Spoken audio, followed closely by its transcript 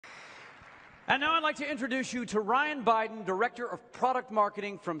And now I'd like to introduce you to Ryan Biden, Director of Product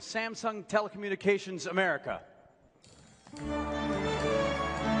Marketing from Samsung Telecommunications America.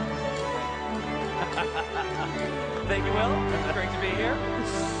 Thank you, Will. It's great to be here.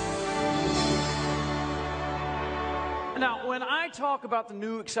 Now, when I talk about the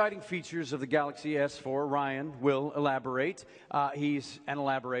new exciting features of the Galaxy S4, Ryan will elaborate. He's an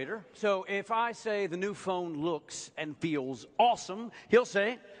elaborator. So if I say the new phone looks and feels awesome, he'll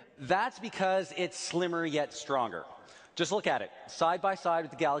say, that's because it's slimmer yet stronger. Just look at it, side by side with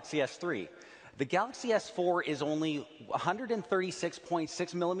the Galaxy S3. The Galaxy S4 is only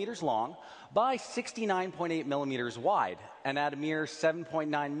 136.6 millimeters long by 69.8 millimeters wide. And at a mere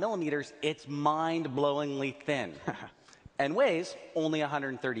 7.9 millimeters, it's mind-blowingly thin. And weighs only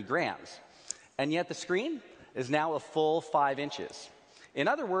 130 grams. And yet the screen is now a full 5 inches. In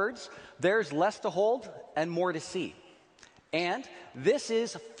other words, there's less to hold and more to see. And this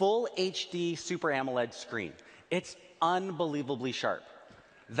is full HD Super AMOLED screen. It's unbelievably sharp.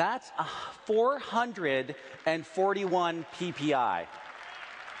 That's 441 ppi. I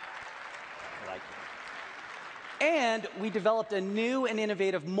like it. And we developed a new and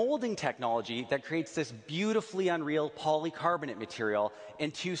innovative molding technology that creates this beautifully unreal polycarbonate material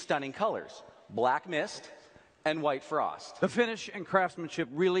in 2 stunning colors, black mist and white frost. The finish and craftsmanship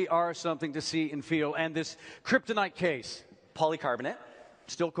really are something to see and feel. And this kryptonite case, polycarbonate,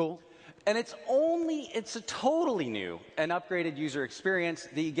 still cool. And it's a totally new and upgraded user experience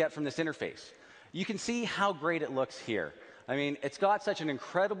that you get from this interface. You can see how great it looks here. I mean, it's got such an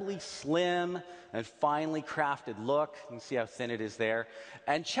incredibly slim and finely crafted look. You can see how thin it is there.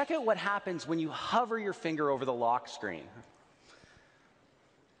 And check out what happens when you hover your finger over the lock screen.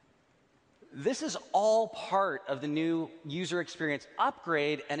 This is all part of the new user experience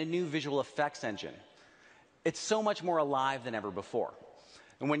upgrade and a new visual effects engine. It's so much more alive than ever before.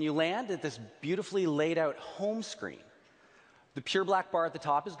 And when you land at this beautifully laid out home screen, the pure black bar at the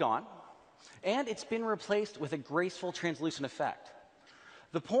top is gone, and it's been replaced with a graceful translucent effect.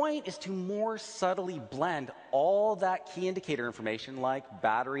 The point is to more subtly blend all that key indicator information like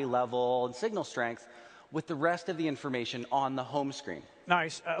battery level and signal strength with the rest of the information on the home screen.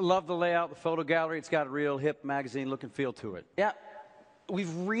 Nice. I love the layout, the photo gallery. It's got a real hip magazine look and feel to it. Yeah.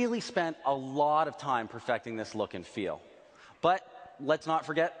 We've really spent a lot of time perfecting this look and feel. But let's not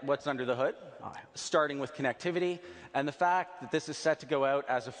forget what's under the hood, starting with connectivity and the fact that this is set to go out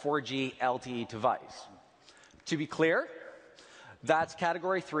as a 4G LTE device. To be clear, that's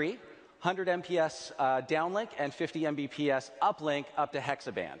Category 3, 100 Mbps downlink and 50 Mbps uplink up to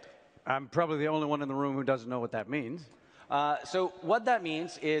hexaband. I'm probably the only one in the room who doesn't know what that means. So what that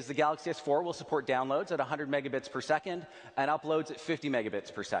means is the Galaxy S4 will support downloads at 100 megabits per second and uploads at 50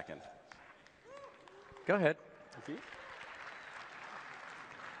 megabits per second. Go ahead.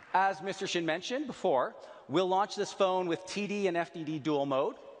 As Mr. Shin mentioned before, we'll launch this phone with TD and FDD dual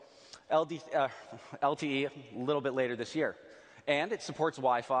mode, LTE a little bit later this year. And it supports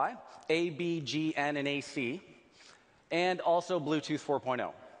Wi-Fi, ABGN and AC, and also Bluetooth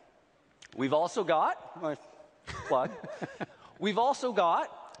 4.0. We've also got, we've also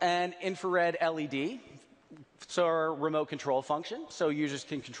got an infrared LED, so our remote control function, so users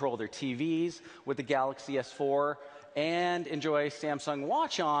can control their TVs with the Galaxy S4 and enjoy Samsung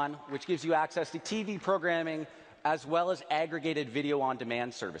Watch On, which gives you access to TV programming as well as aggregated video on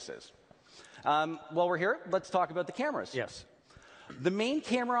demand services. While we're here, let's talk about the cameras. Yes. The main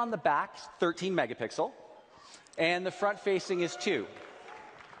camera on the back is 13 megapixel, and the front facing is 2.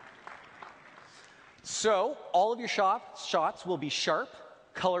 So all of your shots will be sharp,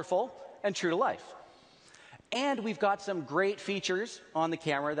 colorful, and true to life. And we've got some great features on the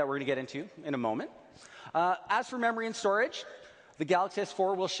camera that we're going to get into in a moment. As for memory and storage, the Galaxy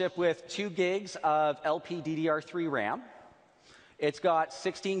S4 will ship with 2 gigs of LPDDR3 RAM. It's got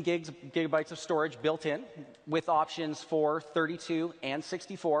 16 gigabytes of storage built in, with options for 32 and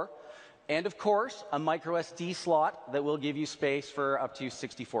 64. And of course, a micro SD slot that will give you space for up to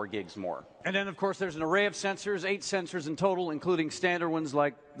 64 gigs more. And then, of course, there's an array of sensors, 8 sensors in total, including standard ones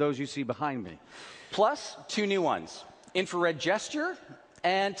like those you see behind me. Plus 2 new ones, infrared gesture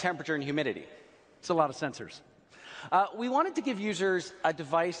and temperature and humidity. It's a lot of sensors. We wanted to give users a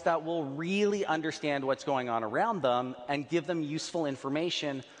device that will really understand what's going on around them and give them useful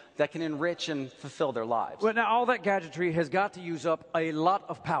information that can enrich and fulfill their lives. Well, now, all that gadgetry has got to use up a lot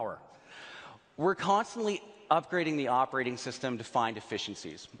of power. We're constantly upgrading the operating system to find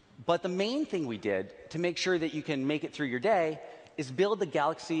efficiencies. But the main thing we did to make sure that you can make it through your day is build the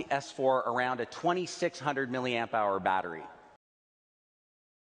Galaxy S4 around a 2600 milliamp hour battery.